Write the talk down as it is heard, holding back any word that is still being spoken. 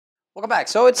Welcome back.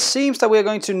 So it seems that we're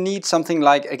going to need something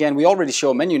like, again, we already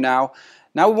show a menu now.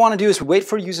 Now what we want to do is wait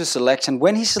for user selection.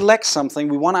 When he selects something,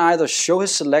 we want to either show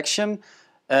his selection,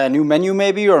 a new menu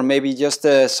maybe, or maybe just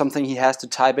something he has to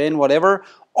type in, whatever.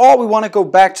 Or we want to go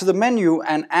back to the menu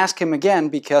and ask him again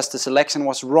because the selection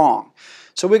was wrong.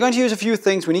 So we're going to use a few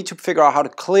things. We need to figure out how to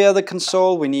clear the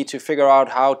console. We need to figure out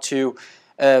how to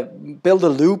build a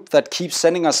loop that keeps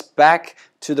sending us back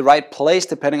to the right place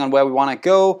depending on where we want to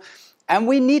go. And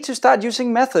we need to start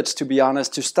using methods, to be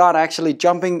honest, to start actually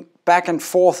jumping back and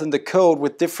forth in the code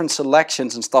with different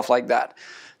selections and stuff like that.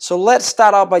 So let's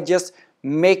start out by just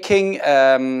making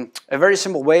a very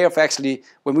simple way of actually,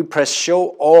 when we press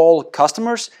show all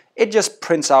customers, it just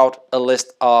prints out a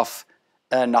list of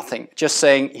nothing. Just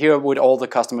saying, here would all the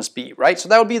customers be, right? So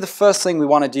that would be the first thing we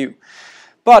want to do.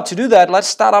 But to do that, let's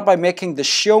start out by making the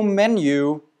show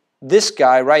menu, this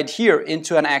guy right here,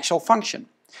 into an actual function.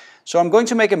 So I'm going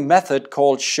to make a method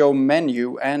called show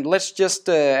menu, and let's just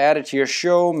add it here,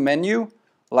 show menu,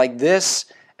 like this.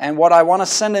 And what I want to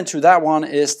send into that one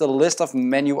is the list of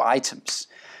menu items.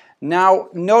 Now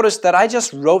notice that I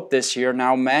just wrote this here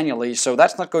now manually, so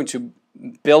that's not going to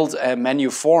build a menu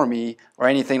for me or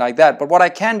anything like that. But what I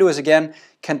can do is, again,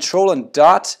 control and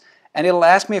dot, and it'll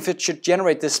ask me if it should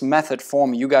generate this method for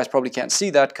me. You guys probably can't see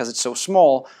that because it's so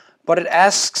small, but it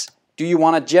asks, do you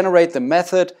want to generate the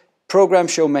method program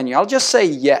show menu? I'll just say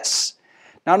yes.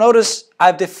 Now notice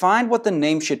I've defined what the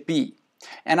name should be,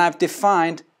 and I've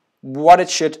defined what it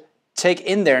should take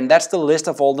in there, and that's the list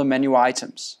of all the menu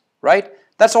items, right?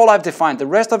 That's all I've defined. The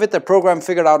rest of it the program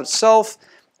figured out itself,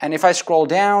 and if I scroll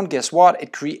down, guess what?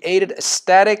 It created a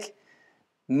static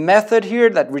method here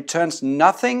that returns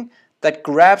nothing, that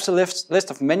grabs a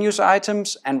list of menus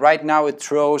items, and right now it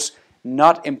throws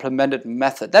not implemented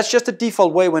method. That's just the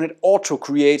default way when it auto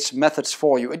creates methods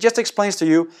for you. It just explains to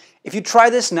you, if you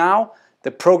try this now, the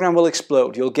program will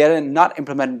explode. You'll get a not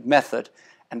implemented method.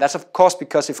 And that's of course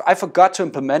because if I forgot to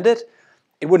implement it,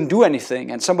 it wouldn't do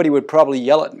anything and somebody would probably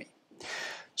yell at me.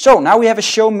 So now we have a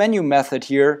show menu method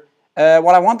here.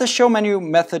 What I want the show menu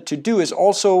method to do is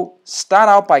also start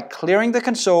out by clearing the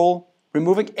console,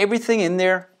 removing everything in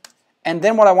there, and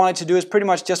then what I want it to do is pretty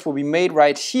much just what we made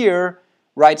right here.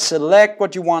 Right, select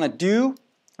what you want to do,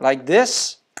 like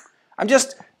this. I'm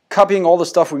just copying all the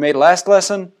stuff we made last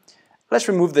lesson. Let's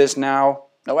remove this now.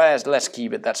 No, let's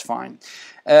keep it, that's fine.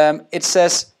 It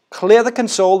says clear the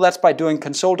console, that's by doing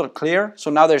console.clear,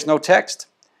 so now there's no text.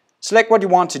 Select what you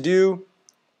want to do,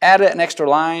 add an extra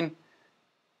line,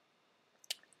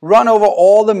 run over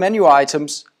all the menu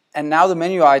items, and now the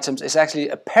menu items is actually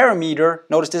a parameter.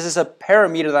 Notice this is a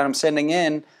parameter that I'm sending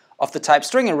in of the type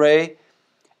string array.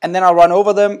 And then I'll run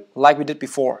over them like we did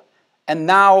before. And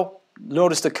now,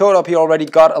 notice the code up here already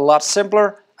got a lot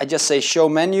simpler. I just say show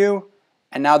menu,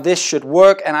 and now this should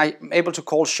work, and I'm able to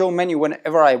call show menu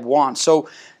whenever I want. So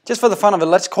just for the fun of it,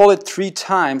 let's call it 3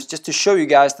 times just to show you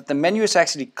guys that the menu is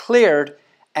actually cleared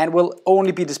and will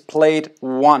only be displayed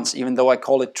once, even though I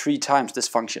call it 3 times this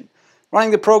function. Running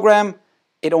the program,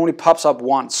 it only pops up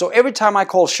once. So every time I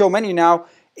call show menu now,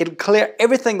 it'll clear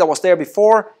everything that was there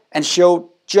before and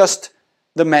show just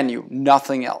the menu,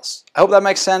 nothing else. I hope that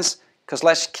makes sense, because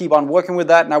let's keep on working with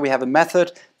that. Now we have a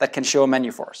method that can show a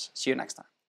menu for us. See you next time.